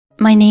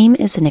My name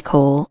is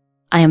Nicole.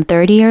 I am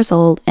 30 years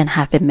old and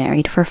have been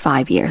married for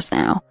 5 years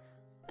now.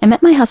 I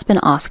met my husband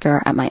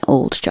Oscar at my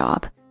old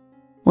job.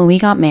 When we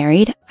got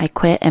married, I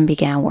quit and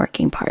began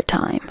working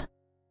part-time.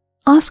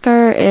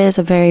 Oscar is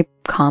a very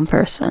calm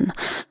person.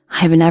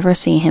 I've never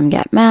seen him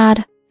get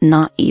mad,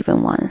 not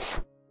even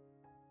once.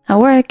 At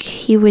work,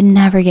 he would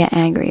never get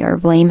angry or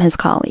blame his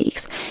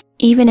colleagues,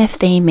 even if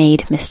they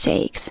made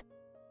mistakes.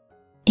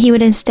 He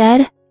would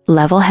instead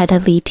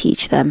level-headedly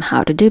teach them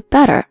how to do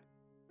better.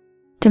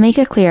 To make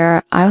it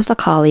clear, I was the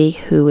colleague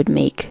who would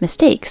make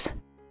mistakes.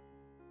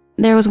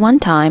 There was one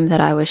time that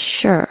I was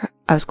sure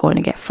I was going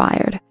to get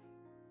fired.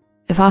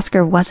 If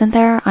Oscar wasn't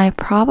there, I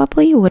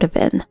probably would have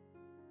been.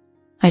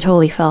 I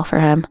totally fell for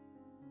him.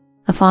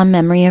 A fond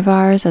memory of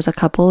ours as a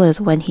couple is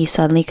when he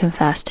suddenly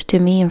confessed to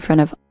me in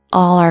front of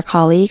all our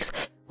colleagues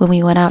when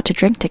we went out to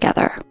drink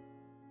together.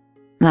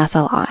 That's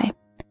a lie.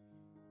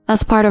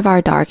 That's part of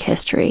our dark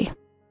history.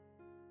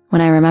 When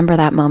I remember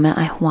that moment,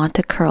 I want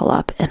to curl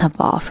up in a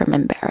ball from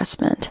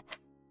embarrassment.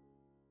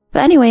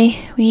 But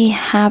anyway, we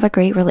have a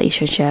great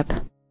relationship.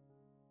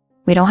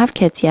 We don't have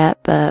kids yet,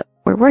 but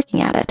we're working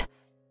at it.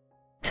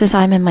 Since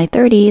I'm in my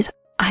 30s,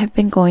 I've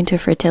been going to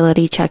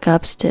fertility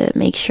checkups to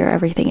make sure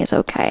everything is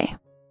okay.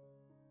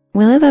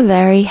 We live a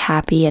very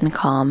happy and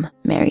calm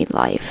married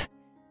life.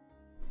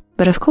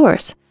 But of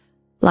course,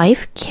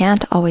 life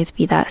can't always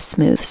be that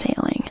smooth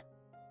sailing.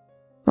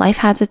 Life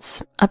has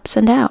its ups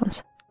and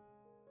downs.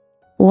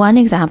 One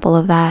example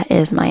of that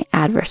is my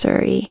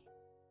adversary.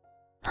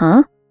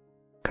 Huh?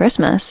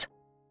 Christmas?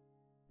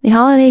 The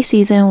holiday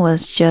season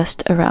was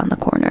just around the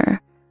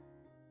corner.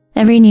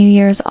 Every New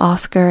Year's,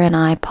 Oscar and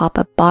I pop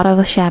a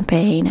bottle of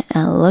champagne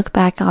and look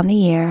back on the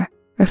year,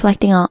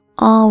 reflecting on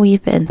all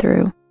we've been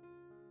through.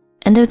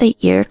 End of the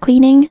year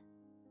cleaning?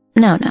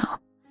 No.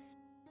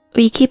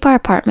 We keep our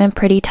apartment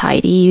pretty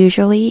tidy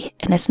usually,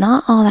 and it's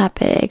not all that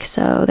big,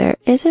 so there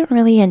isn't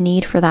really a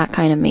need for that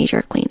kind of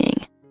major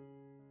cleaning.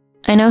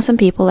 I know some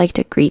people like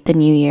to greet the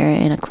new year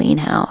in a clean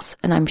house,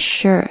 and I'm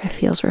sure it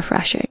feels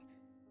refreshing.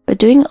 But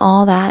doing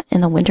all that in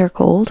the winter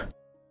cold?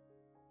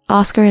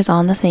 Oscar is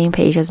on the same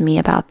page as me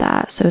about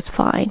that, so it's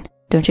fine,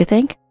 don't you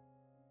think?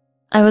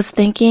 I was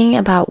thinking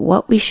about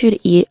what we should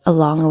eat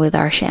along with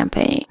our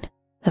champagne.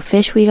 The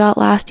fish we got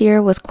last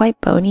year was quite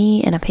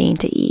bony and a pain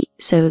to eat,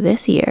 so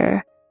this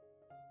year...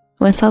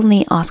 When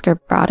suddenly Oscar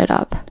brought it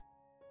up.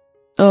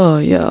 Oh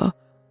yeah,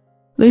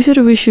 they said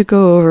we should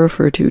go over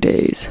for 2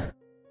 days.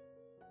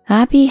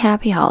 Happy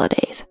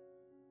holidays.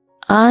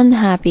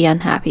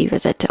 Unhappy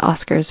visit to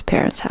Oscar's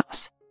parents'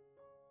 house.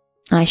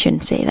 I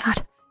shouldn't say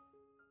that.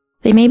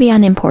 They may be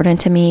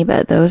unimportant to me,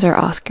 but those are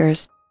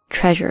Oscar's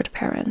treasured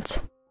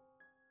parents.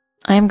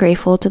 I am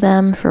grateful to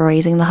them for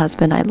raising the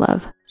husband I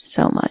love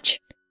so much.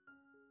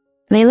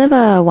 They live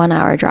a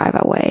 1-hour drive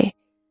away.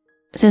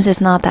 Since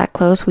it's not that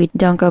close, we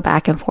don't go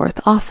back and forth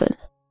often.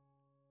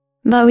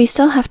 But we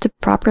still have to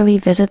properly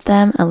visit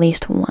them at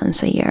least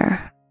once a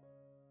year.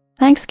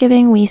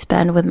 Thanksgiving we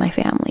spend with my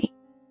family.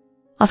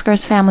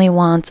 Oscar's family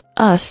wants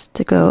us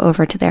to go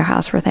over to their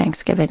house for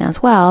Thanksgiving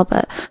as well,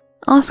 but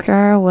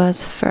Oscar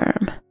was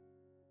firm.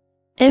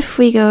 If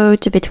we go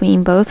to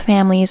between both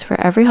families for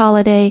every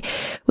holiday,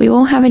 we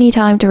won't have any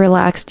time to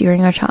relax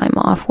during our time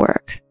off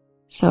work.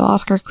 So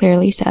Oscar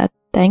clearly said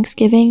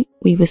Thanksgiving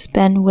we would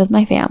spend with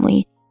my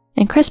family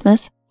and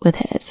Christmas with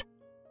his.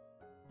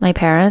 My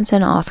parents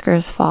and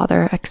Oscar's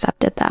father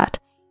accepted that.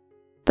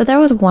 But there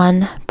was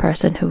one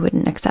person who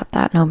wouldn't accept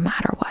that no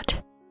matter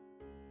what.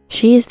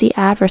 She is the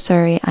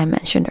adversary I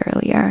mentioned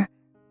earlier,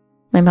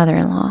 my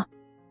mother-in-law.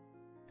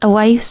 A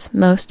wife's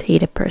most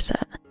hated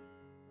person.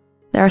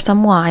 There are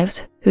some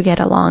wives who get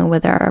along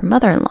with their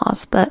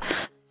mother-in-laws, but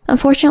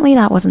unfortunately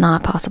that was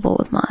not possible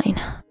with mine.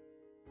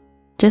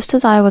 Just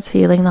as I was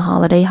feeling the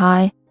holiday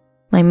high,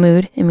 my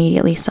mood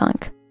immediately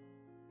sunk.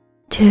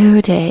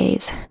 2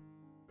 days.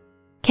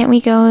 Can't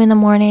we go in the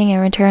morning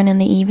and return in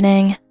the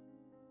evening?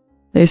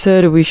 They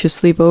said we should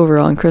sleep over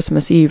on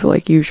Christmas Eve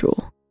like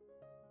usual.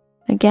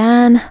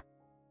 Again?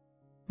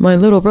 My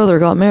little brother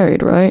got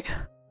married, right?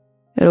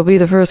 It'll be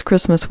the first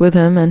Christmas with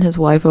him and his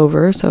wife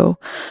over, so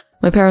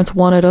my parents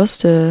wanted us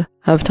to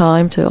have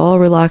time to all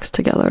relax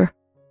together.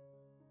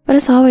 But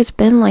it's always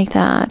been like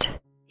that,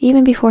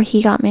 even before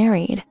he got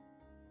married.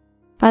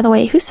 By the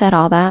way, who said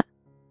all that?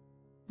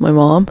 My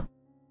mom.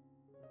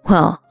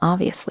 Well,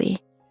 obviously.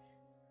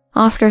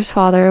 Oscar's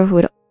father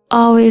would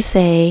always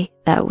say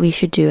that we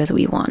should do as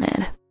we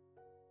wanted.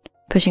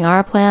 Pushing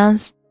our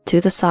plans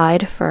to the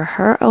side for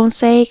her own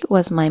sake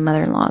was my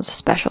mother-in-law's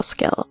special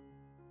skill.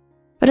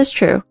 But it's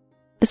true,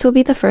 this will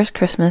be the first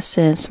Christmas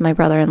since my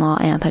brother-in-law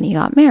Anthony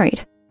got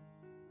married.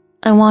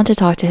 I want to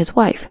talk to his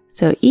wife,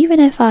 so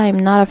even if I'm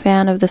not a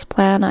fan of this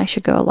plan, I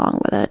should go along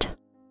with it.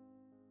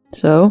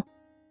 So,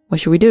 what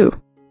should we do?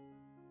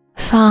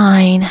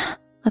 Fine,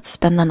 let's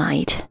spend the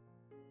night.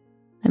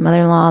 My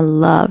mother-in-law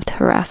loved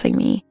harassing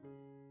me.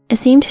 It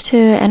seemed to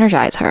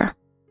energize her.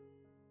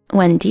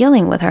 When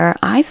dealing with her,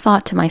 I've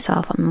thought to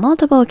myself on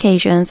multiple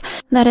occasions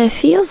that it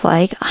feels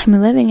like I'm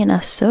living in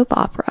a soap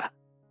opera.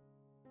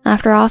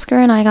 After Oscar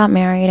and I got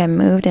married and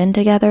moved in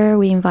together,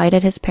 we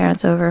invited his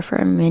parents over for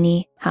a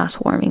mini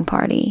housewarming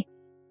party.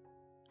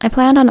 I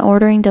planned on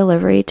ordering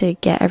delivery to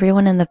get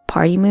everyone in the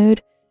party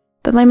mood,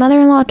 but my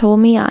mother-in-law told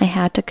me I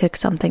had to cook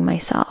something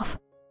myself.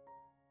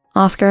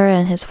 Oscar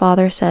and his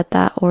father said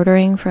that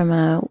ordering from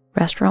a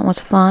restaurant was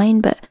fine,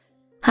 but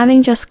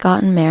having just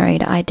gotten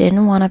married, I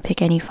didn't want to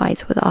pick any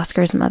fights with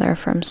Oscar's mother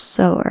from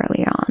so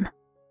early on.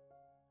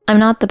 I'm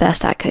not the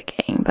best at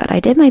cooking, but I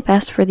did my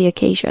best for the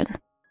occasion.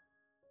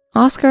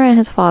 Oscar and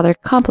his father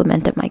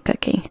complimented my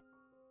cooking,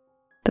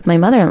 but my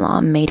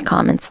mother-in-law made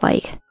comments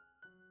like,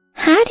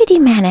 "How did you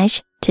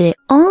manage to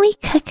only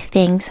cook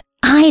things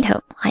I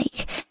don't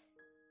like?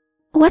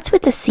 What's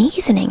with the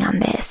seasoning on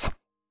this?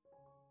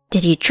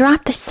 Did you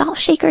drop the salt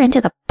shaker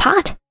into the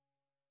pot?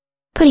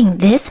 Putting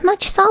this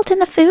much salt in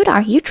the food,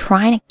 are you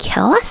trying to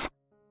kill us?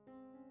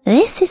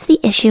 This is the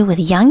issue with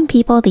young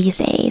people these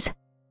days.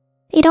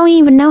 They don't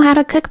even know how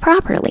to cook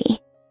properly.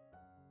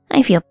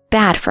 I feel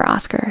bad for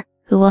Oscar,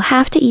 who will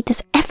have to eat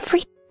this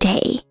every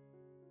day."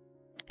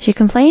 She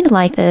complained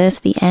like this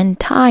the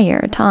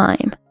entire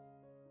time,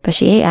 but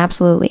she ate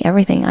absolutely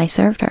everything I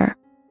served her.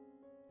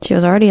 She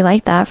was already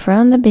like that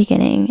from the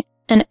beginning,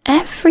 and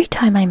every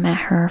time I met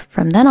her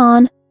from then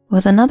on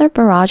was another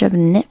barrage of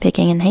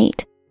nitpicking and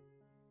hate.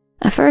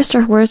 At first,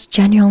 her words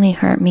genuinely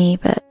hurt me,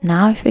 but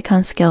now I've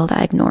become skilled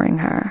at ignoring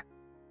her.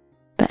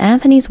 But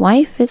Anthony's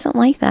wife isn't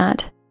like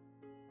that.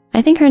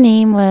 I think her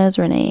name was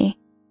Renee.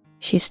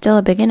 She's still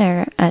a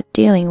beginner at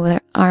dealing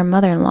with our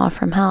mother-in-law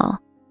from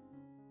hell.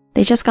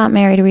 They just got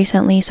married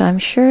recently, so I'm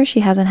sure she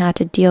hasn't had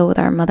to deal with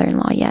our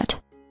mother-in-law yet.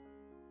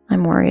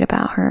 I'm worried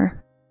about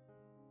her.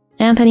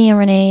 Anthony and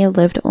Renee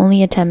lived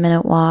only a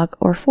 10-minute walk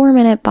or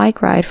 4-minute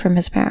bike ride from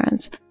his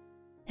parents.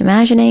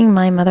 Imagining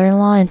my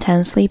mother-in-law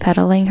intensely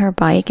pedaling her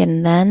bike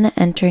and then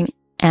entering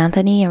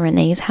Anthony and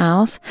Renee's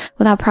house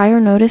without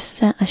prior notice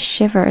sent a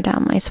shiver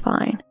down my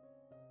spine.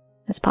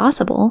 It's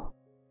possible.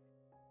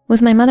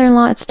 With my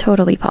mother-in-law, it's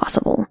totally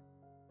possible.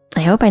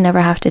 I hope I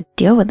never have to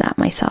deal with that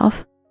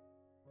myself.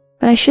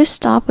 But I should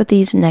stop with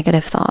these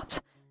negative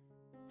thoughts.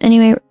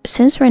 Anyway,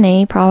 since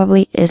Renee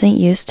probably isn't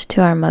used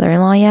to our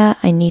mother-in-law yet,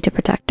 I need to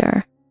protect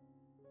her.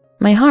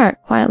 My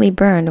heart quietly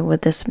burned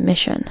with this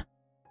mission.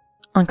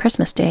 On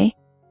Christmas Day,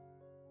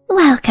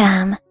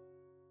 "Welcome."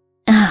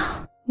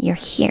 "Oh, you're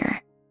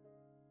here."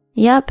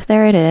 Yep,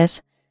 there it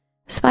is.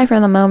 Spy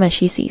from the moment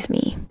she sees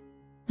me.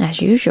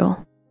 As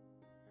usual.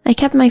 I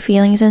kept my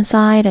feelings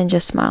inside and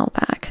just smiled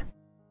back.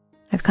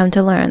 I've come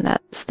to learn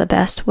that's the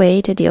best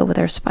way to deal with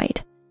her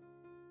spite.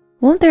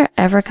 Won't there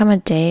ever come a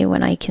day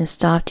when I can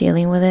stop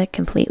dealing with it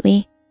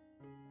completely?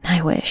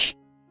 I wish.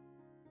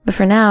 But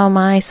for now,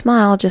 my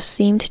smile just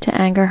seemed to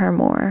anger her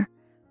more.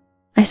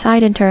 I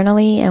sighed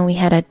internally and we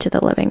headed to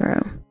the living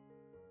room.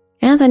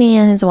 Anthony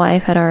and his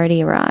wife had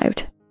already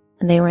arrived,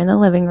 and they were in the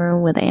living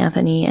room with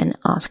Anthony and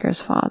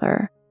Oscar's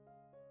father.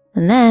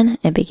 And then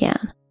it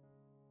began.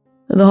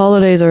 "The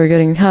holidays are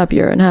getting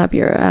happier and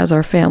happier as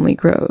our family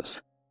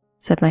grows,"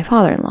 said my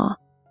father-in-law.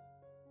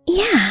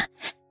 "Yeah,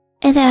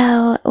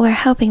 though we're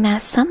hoping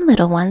that some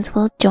little ones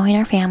will join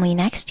our family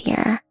next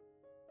year."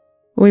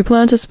 "We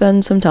plan to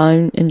spend some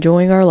time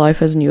enjoying our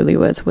life as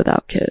newlyweds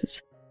without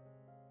kids."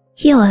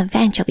 "You'll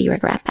eventually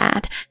regret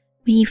that.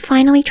 When you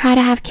finally try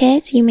to have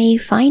kids, you may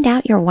find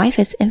out your wife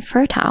is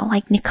infertile,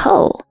 like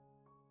Nicole."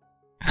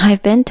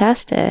 I've been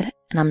tested,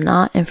 and I'm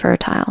not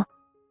infertile.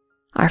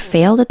 Our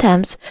failed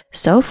attempts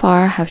so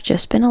far have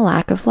just been a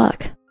lack of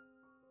luck.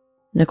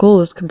 "Nicole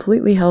is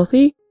completely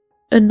healthy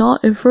and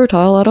not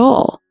infertile at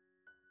all,"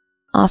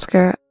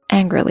 Oscar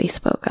angrily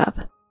spoke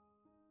up.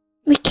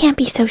 "We can't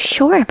be so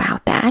sure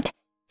about that.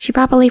 She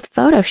probably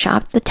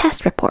photoshopped the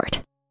test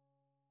report."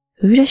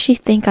 Who does she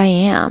think I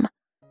am?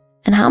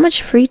 And how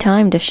much free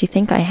time does she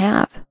think I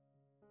have?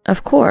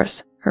 Of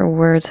course, her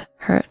words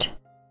hurt.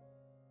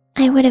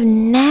 "I would have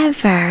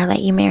never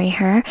let you marry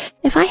her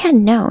if I had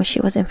known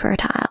she was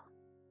infertile.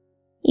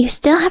 You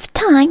still have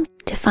time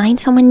to find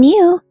someone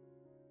new."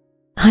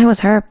 I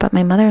was hurt, but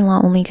my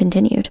mother-in-law only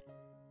continued.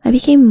 I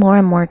became more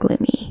and more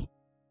gloomy.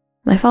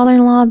 My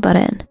father-in-law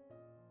butted in.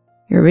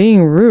 "You're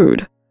being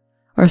rude.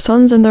 Our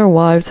sons and their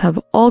wives have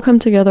all come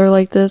together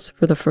like this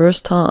for the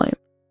first time.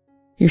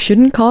 You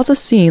shouldn't cause a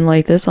scene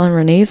like this on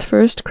Renee's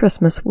first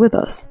Christmas with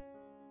us."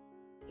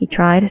 He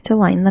tried to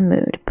lighten the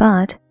mood,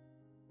 but...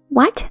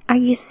 "What are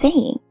you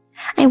saying?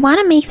 I want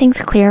to make things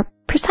clear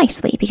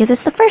precisely because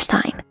it's the first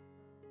time.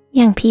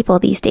 Young people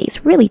these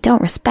days really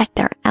don't respect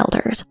their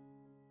elders.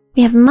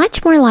 We have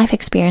much more life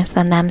experience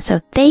than them,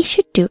 so they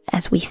should do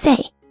as we say.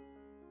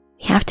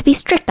 We have to be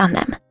strict on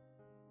them.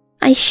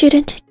 I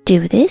shouldn't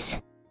do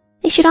this.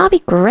 They should all be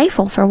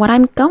grateful for what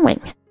I'm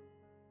going."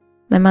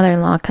 My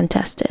mother-in-law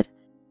contested.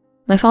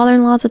 My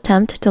father-in-law's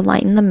attempt to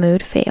lighten the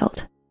mood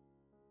failed.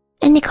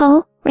 "And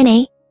Nicole,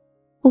 Renee,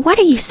 what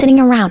are you sitting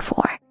around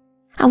for?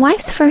 A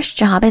wife's first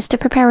job is to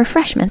prepare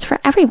refreshments for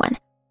everyone.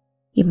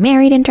 You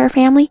married into our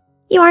family,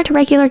 you aren't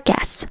regular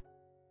guests.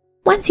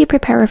 Once you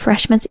prepare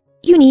refreshments,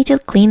 you need to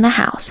clean the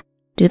house,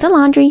 do the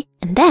laundry,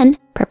 and then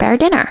prepare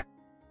dinner.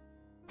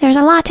 There's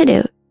a lot to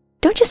do,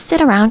 Don't just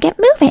sit around, get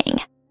moving.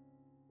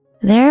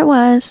 There it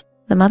was,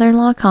 the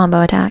mother-in-law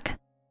combo attack.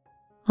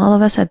 All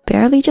of us had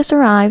barely just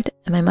arrived,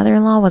 and my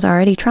mother-in-law was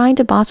already trying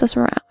to boss us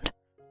around.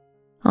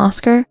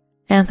 Oscar,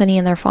 Anthony,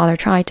 and their father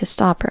tried to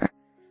stop her,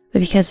 but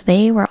because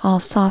they were all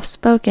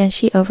soft-spoken,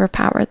 she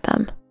overpowered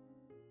them.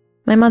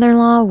 My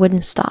mother-in-law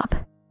wouldn't stop.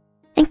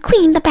 And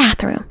clean the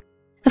bathroom.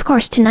 Of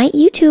course, tonight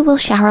you two will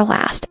shower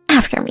last,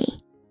 after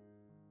me.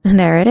 And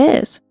there it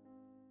is.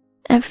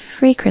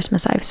 Every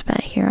Christmas I've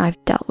spent here,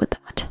 I've dealt with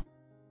that.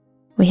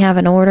 We have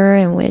an order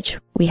in which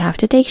we have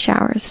to take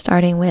showers,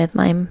 starting with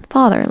my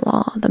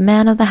father-in-law, the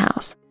man of the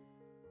house.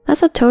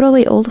 That's a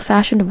totally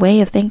old-fashioned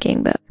way of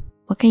thinking, but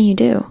what can you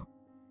do?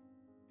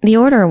 The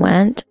order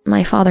went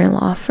my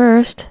father-in-law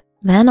first,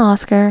 then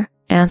Oscar,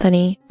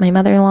 Anthony, my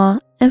mother-in-law,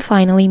 and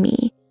finally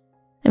me.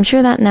 I'm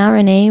sure that now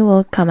Renee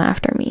will come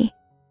after me.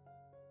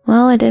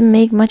 Well, it didn't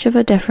make much of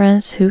a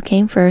difference who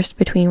came first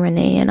between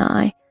Renee and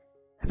I.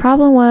 The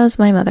problem was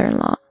my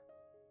mother-in-law.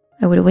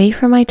 I would wait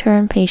for my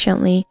turn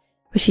patiently,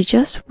 but she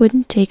just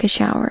wouldn't take a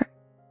shower.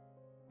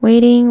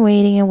 Waiting,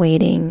 and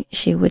waiting,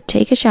 she would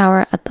take a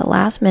shower at the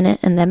last minute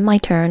and then my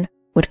turn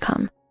would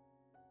come.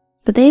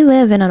 But they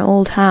live in an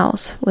old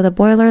house with a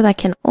boiler that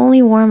can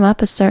only warm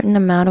up a certain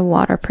amount of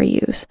water per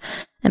use,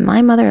 and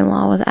my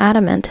mother-in-law was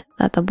adamant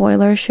that the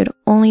boiler should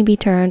only be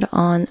turned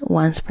on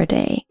once per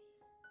day.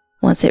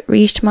 Once it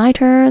reached my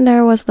turn,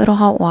 there was little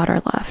hot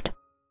water left,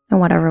 and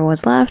whatever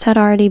was left had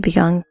already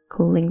begun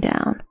cooling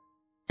down,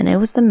 and it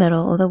was the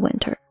middle of the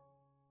winter.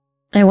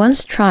 I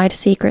once tried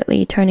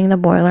secretly turning the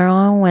boiler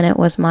on when it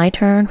was my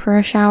turn for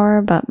a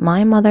shower, but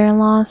my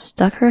mother-in-law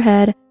stuck her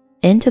head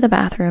into the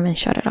bathroom and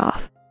shut it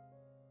off.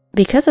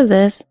 Because of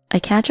this, I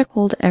catch a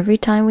cold every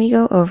time we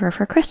go over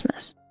for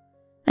Christmas.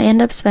 I end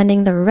up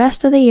spending the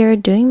rest of the year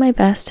doing my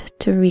best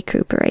to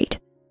recuperate.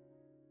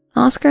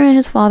 Oscar and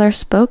his father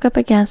spoke up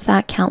against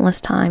that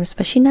countless times,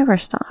 but she never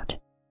stopped.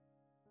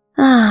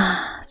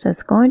 So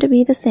it's going to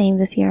be the same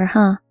this year,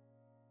 huh?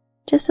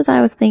 Just as I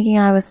was thinking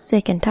I was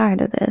sick and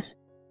tired of this.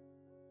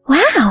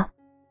 Wow!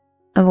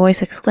 A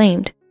voice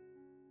exclaimed.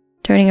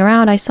 Turning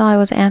around, I saw it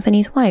was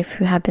Anthony's wife,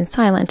 who had been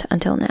silent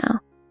until now.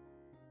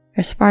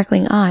 Her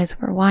sparkling eyes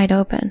were wide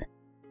open.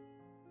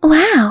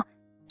 Wow!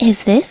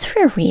 Is this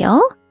for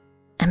real?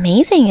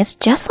 Amazing, it's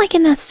just like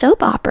in that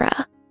soap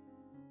opera.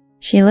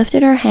 She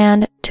lifted her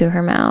hand to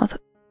her mouth,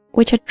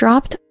 which had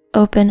dropped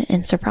open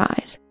in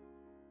surprise.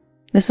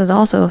 This was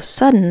all so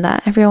sudden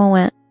that everyone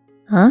went,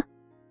 huh?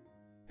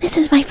 This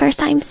is my first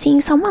time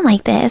seeing someone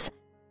like this.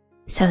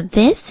 So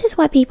this is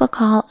what people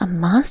call a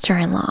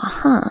monster-in-law,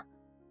 huh?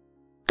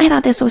 I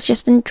thought this was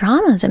just in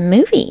dramas and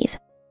movies.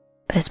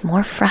 But it's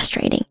more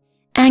frustrating,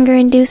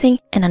 anger-inducing,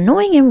 and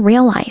annoying in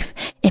real life.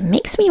 It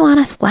makes me want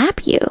to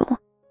slap you.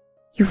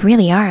 You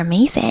really are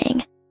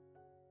amazing.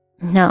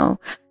 No,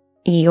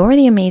 you're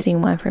the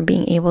amazing one for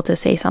being able to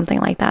say something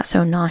like that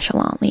so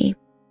nonchalantly.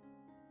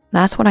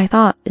 That's what I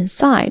thought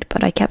inside,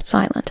 but I kept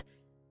silent.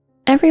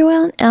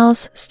 Everyone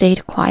else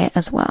stayed quiet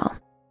as well.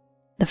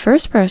 The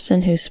first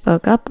person who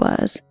spoke up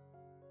was,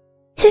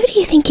 Who do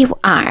you think you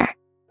are?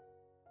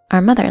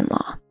 Our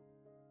mother-in-law.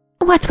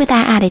 What's with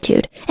that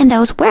attitude and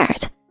those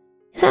words?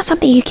 Is that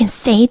something you can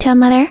say to a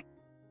mother?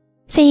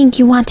 Saying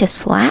you want to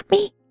slap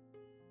me?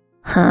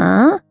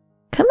 Huh?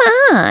 Come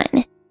on.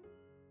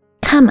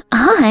 Come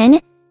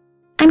on?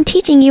 I'm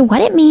teaching you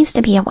what it means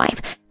to be a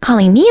wife,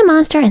 calling me a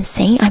monster and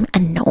saying I'm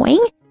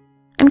annoying?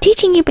 I'm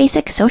teaching you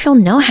basic social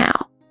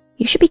know-how.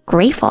 You should be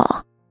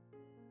grateful.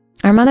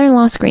 Our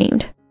mother-in-law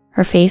screamed,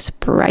 her face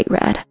bright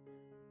red.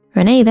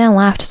 Renee then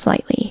laughed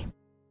slightly.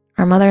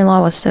 Our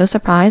mother-in-law was so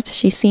surprised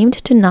she seemed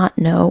to not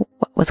know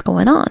what was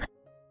going on.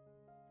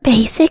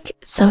 Basic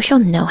social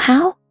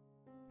know-how?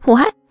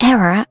 What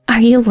era are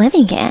you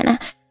living in?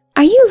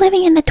 Are you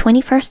living in the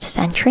 21st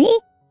century?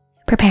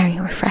 Preparing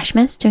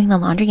refreshments, doing the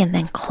laundry, and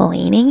then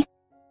cleaning?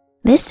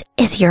 This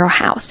is your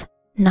house,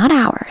 not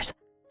ours.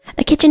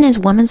 The kitchen is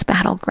woman's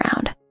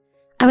battleground.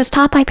 I was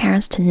taught by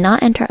parents to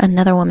not enter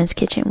another woman's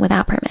kitchen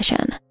without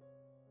permission.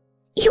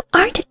 You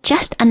aren't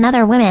just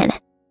another woman.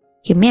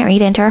 You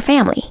married into our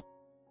family.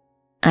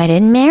 I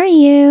didn't marry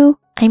you.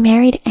 I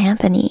married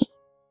Anthony.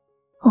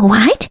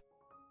 What?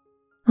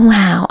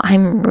 Wow,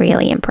 I'm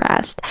really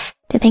impressed.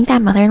 To think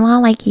that mother-in-law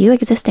like you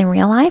exist in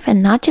real life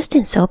and not just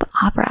in soap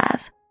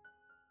operas.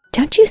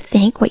 Don't you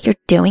think what you're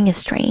doing is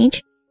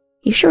strange?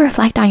 You should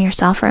reflect on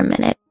yourself for a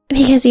minute,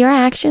 because your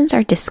actions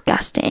are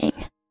disgusting.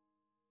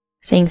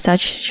 Saying such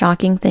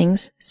shocking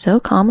things so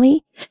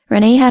calmly,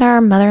 Renee had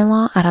our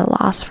mother-in-law at a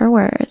loss for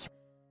words.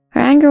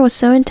 Her anger was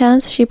so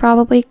intense she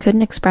probably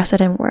couldn't express it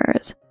in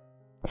words.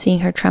 Seeing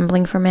her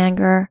trembling from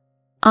anger,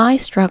 I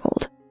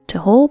struggled to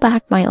hold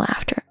back my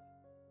laughter.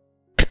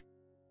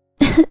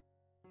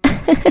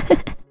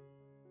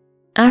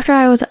 After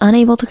I was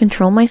unable to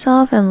control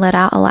myself and let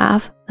out a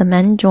laugh, the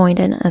men joined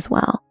in as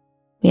well.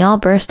 We all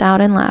burst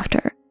out in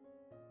laughter.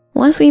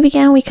 Once we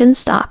began, we couldn't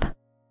stop.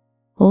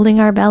 Holding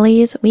our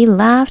bellies, we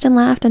laughed and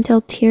laughed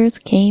until tears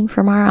came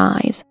from our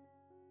eyes.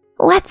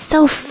 What's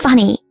so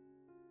funny?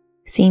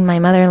 Seeing my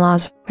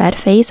mother-in-law's red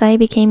face, I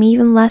became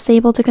even less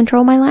able to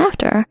control my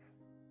laughter.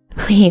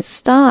 Please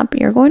stop,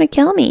 you're going to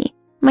kill me.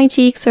 My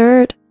cheeks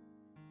hurt.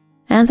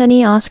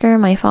 Anthony, Oscar,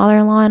 my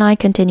father-in-law, and I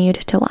continued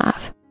to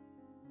laugh.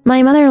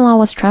 My mother-in-law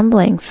was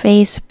trembling,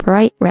 face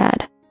bright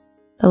red.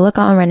 The look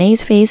on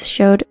Renee's face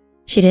showed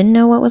she didn't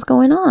know what was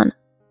going on.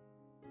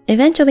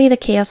 Eventually, the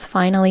chaos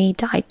finally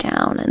died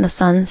down and the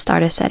sun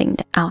started setting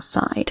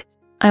outside.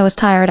 I was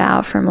tired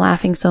out from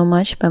laughing so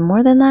much, but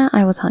more than that,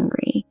 I was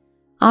hungry.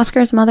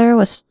 Oscar's mother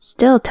was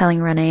still telling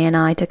Renee and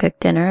I to cook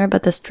dinner,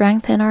 but the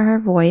strength in her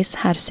voice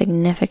had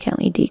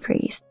significantly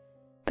decreased.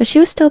 But she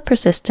was still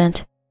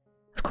persistent.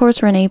 Of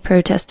course, Renee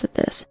protested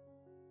this.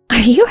 Are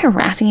you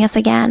harassing us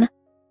again?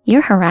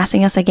 You're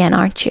harassing us again,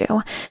 aren't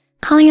you?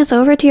 Calling us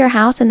over to your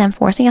house and then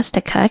forcing us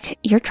to cook?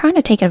 You're trying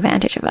to take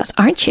advantage of us,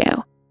 aren't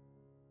you?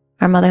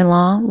 Our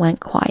mother-in-law went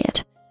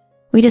quiet.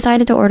 We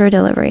decided to order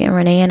delivery and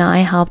Renee and I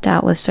helped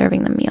out with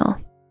serving the meal.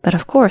 But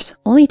of course,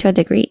 only to a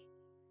degree.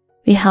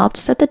 We helped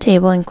set the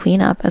table and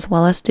clean up as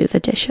well as do the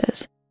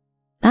dishes.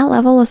 That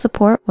level of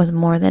support was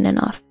more than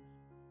enough.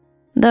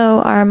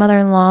 Though our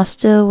mother-in-law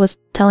still was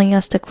telling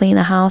us to clean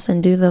the house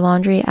and do the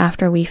laundry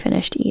after we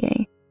finished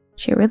eating.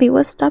 She really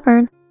was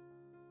stubborn.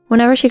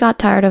 Whenever she got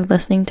tired of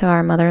listening to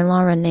our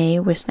mother-in-law, Renee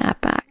would snap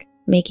back,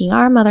 making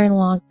our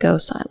mother-in-law go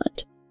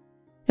silent.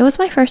 It was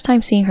my first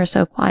time seeing her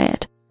so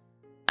quiet.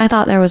 I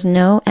thought there was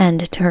no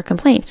end to her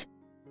complaints.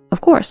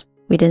 Of course,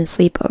 we didn't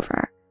sleep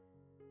over.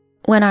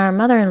 When our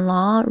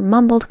mother-in-law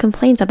mumbled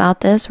complaints about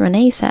this,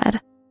 Renee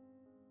said,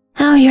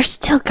 Oh, you're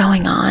still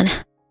going on.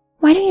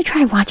 Why don't you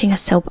try watching a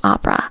soap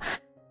opera?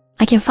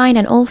 I can find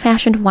an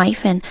old-fashioned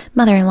wife and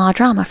mother-in-law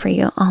drama for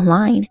you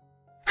online.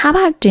 How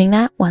about doing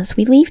that once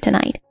we leave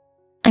tonight?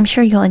 I'm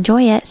sure you'll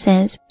enjoy it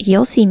since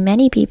you'll see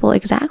many people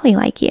exactly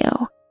like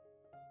you.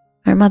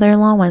 Our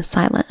mother-in-law went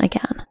silent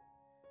again.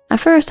 At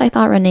first, I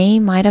thought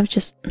Renee might have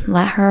just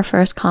let her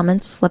first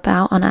comments slip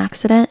out on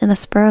accident in the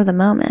spur of the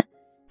moment,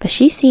 but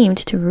she seemed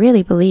to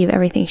really believe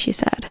everything she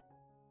said.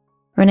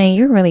 Renee,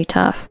 you're really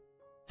tough,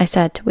 I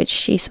said, to which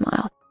she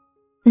smiled.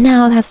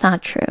 No, that's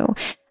not true.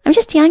 I'm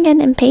just young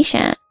and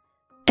impatient.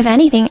 If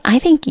anything, I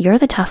think you're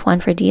the tough one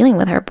for dealing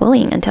with her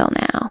bullying until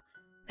now.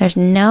 There's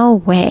no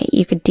way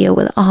you could deal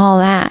with all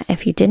that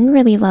if you didn't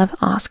really love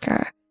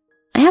Oscar.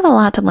 I have a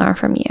lot to learn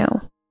from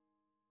you.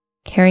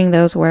 Hearing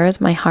those words,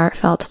 my heart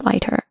felt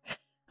lighter.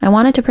 I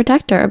wanted to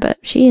protect her, but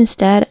she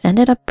instead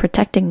ended up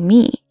protecting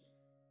me.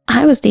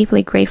 I was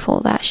deeply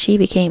grateful that she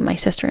became my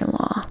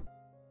sister-in-law.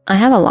 I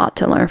have a lot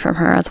to learn from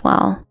her as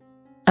well.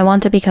 I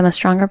want to become a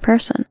stronger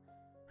person.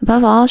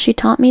 Above all, she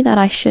taught me that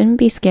I shouldn't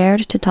be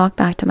scared to talk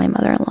back to my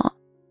mother-in-law.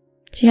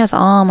 She has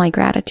all my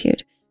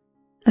gratitude.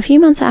 A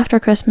few months after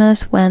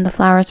Christmas, when the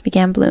flowers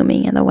began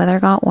blooming and the weather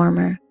got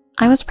warmer,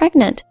 I was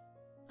pregnant.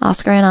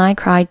 Oscar and I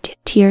cried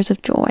tears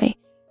of joy.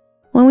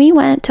 When we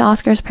went to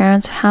Oscar's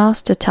parents'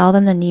 house to tell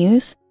them the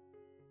news,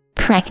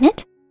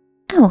 Pregnant?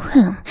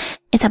 Oh,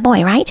 it's a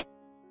boy, right?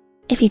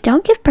 If you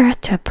don't give birth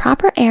to a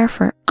proper heir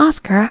for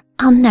Oscar,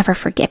 I'll never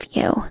forgive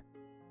you.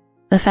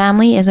 The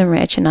family isn't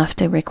rich enough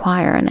to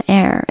require an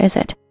heir, is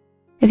it?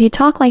 If you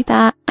talk like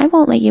that, I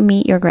won't let you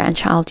meet your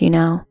grandchild, you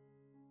know.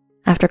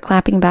 After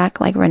clapping back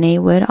like Renee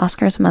would,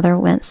 Oscar's mother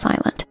went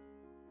silent.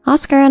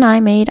 Oscar and I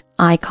made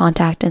eye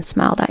contact and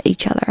smiled at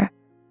each other.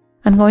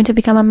 I'm going to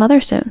become a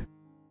mother soon.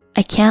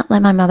 I can't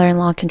let my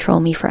mother-in-law control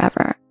me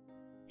forever.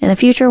 In the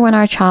future, when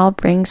our child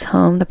brings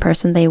home the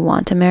person they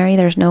want to marry,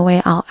 there's no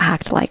way I'll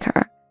act like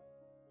her.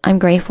 I'm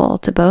grateful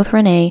to both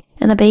Renee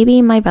and the baby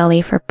in my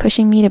belly for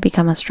pushing me to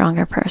become a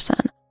stronger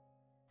person.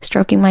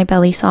 Stroking my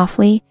belly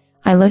softly,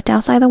 I looked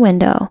outside the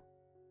window.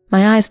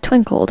 My eyes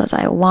twinkled as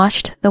I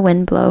watched the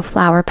wind blow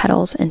flower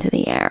petals into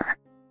the air.